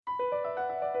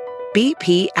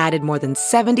BP added more than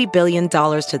 $70 billion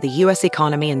to the U.S.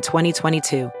 economy in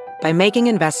 2022 by making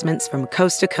investments from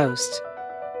coast to coast.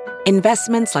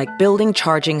 Investments like building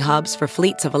charging hubs for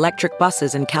fleets of electric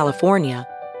buses in California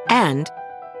and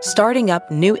starting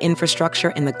up new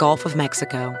infrastructure in the Gulf of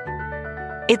Mexico.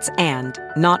 It's and,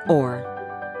 not or.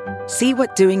 See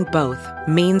what doing both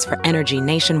means for energy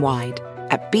nationwide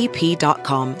at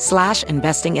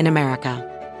bp.com/investing in America.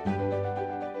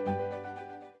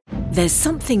 There's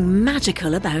something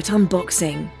magical about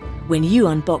unboxing. When you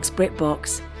unbox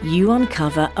BritBox, you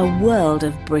uncover a world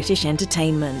of British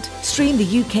entertainment. Stream the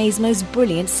UK's most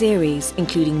brilliant series,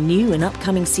 including new and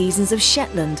upcoming seasons of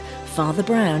Shetland, Father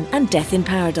Brown and Death in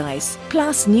Paradise.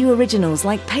 Plus new originals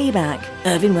like Payback,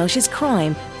 Irving Welsh's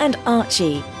Crime and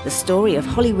Archie, the story of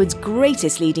Hollywood's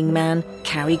greatest leading man,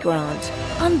 Cary Grant.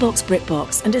 Unbox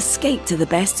BritBox and escape to the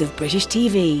best of British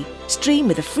TV. Stream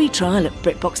with a free trial at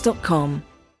BritBox.com.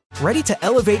 Ready to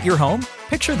elevate your home?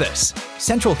 Picture this: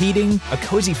 central heating, a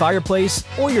cozy fireplace,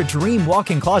 or your dream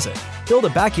walk-in closet. Build a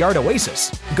backyard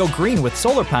oasis, go green with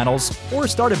solar panels, or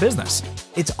start a business.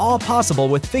 It's all possible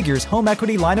with Figure's home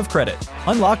equity line of credit.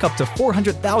 Unlock up to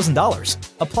 $400,000.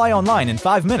 Apply online in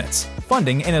 5 minutes.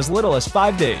 Funding in as little as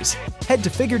 5 days. Head to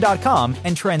Figure.com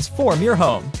and transform your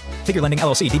home. Figure Lending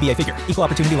LLC, DBA Figure, Equal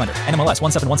Opportunity Lender, NMLS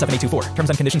 1717824. Terms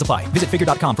and conditions apply. Visit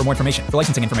Figure.com for more information. For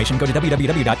licensing information, go to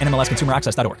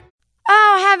www.nmlsconsumeraccess.org.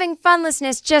 Oh, having fun,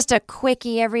 listeners. Just a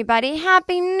quickie, everybody.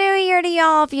 Happy New Year to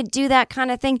y'all. If you do that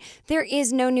kind of thing, there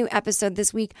is no new episode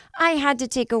this week. I had to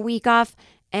take a week off,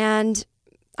 and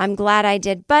I'm glad I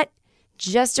did. But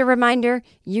just a reminder,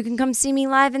 you can come see me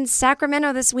live in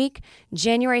Sacramento this week,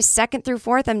 January 2nd through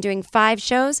 4th. I'm doing 5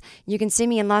 shows. You can see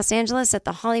me in Los Angeles at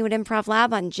the Hollywood Improv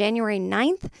Lab on January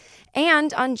 9th.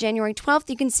 And on January 12th,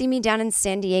 you can see me down in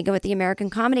San Diego at the American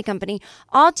Comedy Company.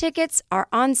 All tickets are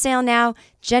on sale now.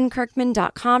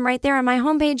 JenKirkman.com right there on my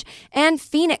homepage. And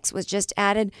Phoenix was just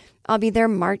added. I'll be there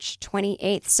March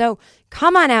 28th. So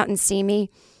come on out and see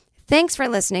me. Thanks for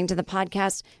listening to the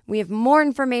podcast. We have more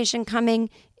information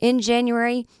coming in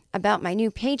January about my new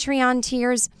Patreon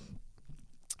tiers.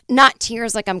 Not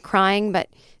tears like I'm crying, but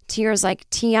tiers like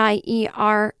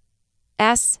TIERS.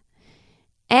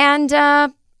 And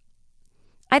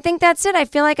I think that's it. I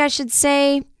feel like I should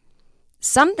say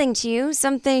something to you,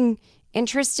 something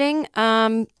interesting.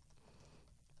 How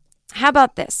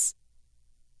about this?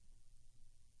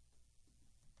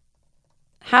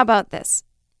 How about this?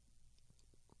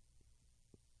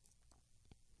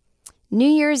 New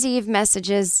Year's Eve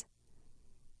messages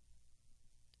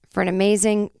for an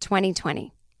amazing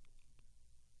 2020.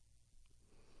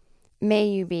 May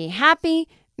you be happy.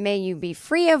 May you be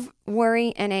free of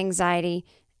worry and anxiety.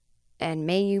 And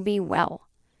may you be well.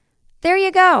 There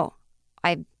you go.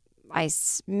 I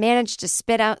managed to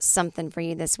spit out something for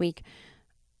you this week.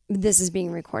 This is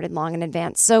being recorded long in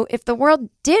advance. So if the world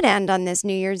did end on this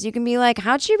New Year's, you can be like,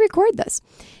 how'd she record this?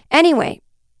 Anyway,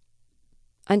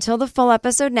 until the full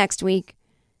episode next week,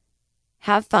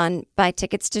 have fun, buy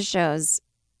tickets to shows.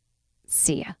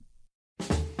 See ya.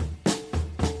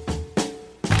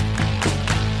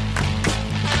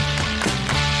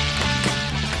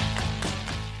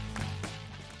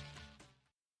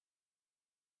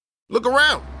 Look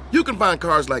around. You can find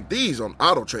cars like these on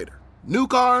AutoTrader. New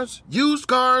cars, used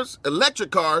cars,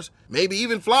 electric cars, maybe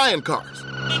even flying cars.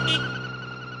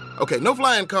 Okay, no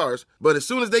flying cars, but as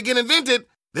soon as they get invented,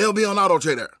 they'll be on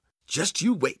AutoTrader. Just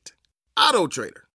you wait. AutoTrader.